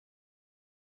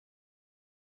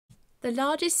The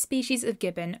largest species of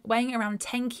gibbon, weighing around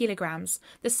 10 kilograms,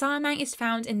 the siamang is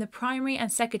found in the primary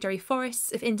and secondary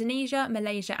forests of Indonesia,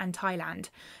 Malaysia and Thailand.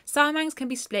 Siamangs can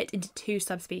be split into two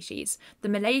subspecies, the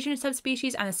Malaysian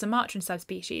subspecies and the Sumatran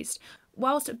subspecies.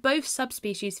 Whilst both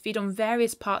subspecies feed on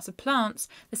various parts of plants,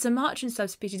 the Sumatran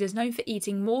subspecies is known for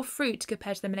eating more fruit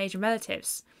compared to the Malaysian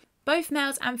relatives. Both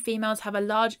males and females have a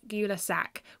large gular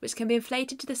sac, which can be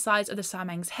inflated to the size of the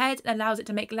siamang's head and allows it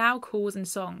to make loud calls and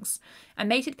songs. And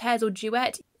mated pairs will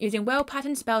duet, using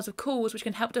well-patterned spells of calls which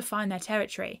can help define their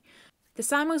territory. The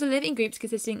siamangs will live in groups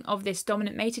consisting of this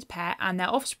dominant mated pair and their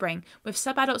offspring, with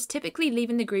subadults typically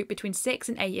leaving the group between 6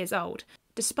 and 8 years old,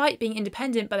 despite being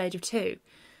independent by the age of 2.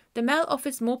 The male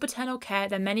offers more paternal care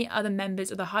than many other members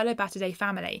of the Hylobatidae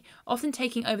family, often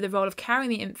taking over the role of carrying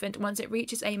the infant once it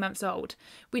reaches 8 months old.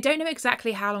 We don't know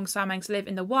exactly how long siamangs live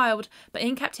in the wild, but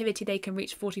in captivity they can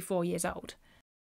reach 44 years old.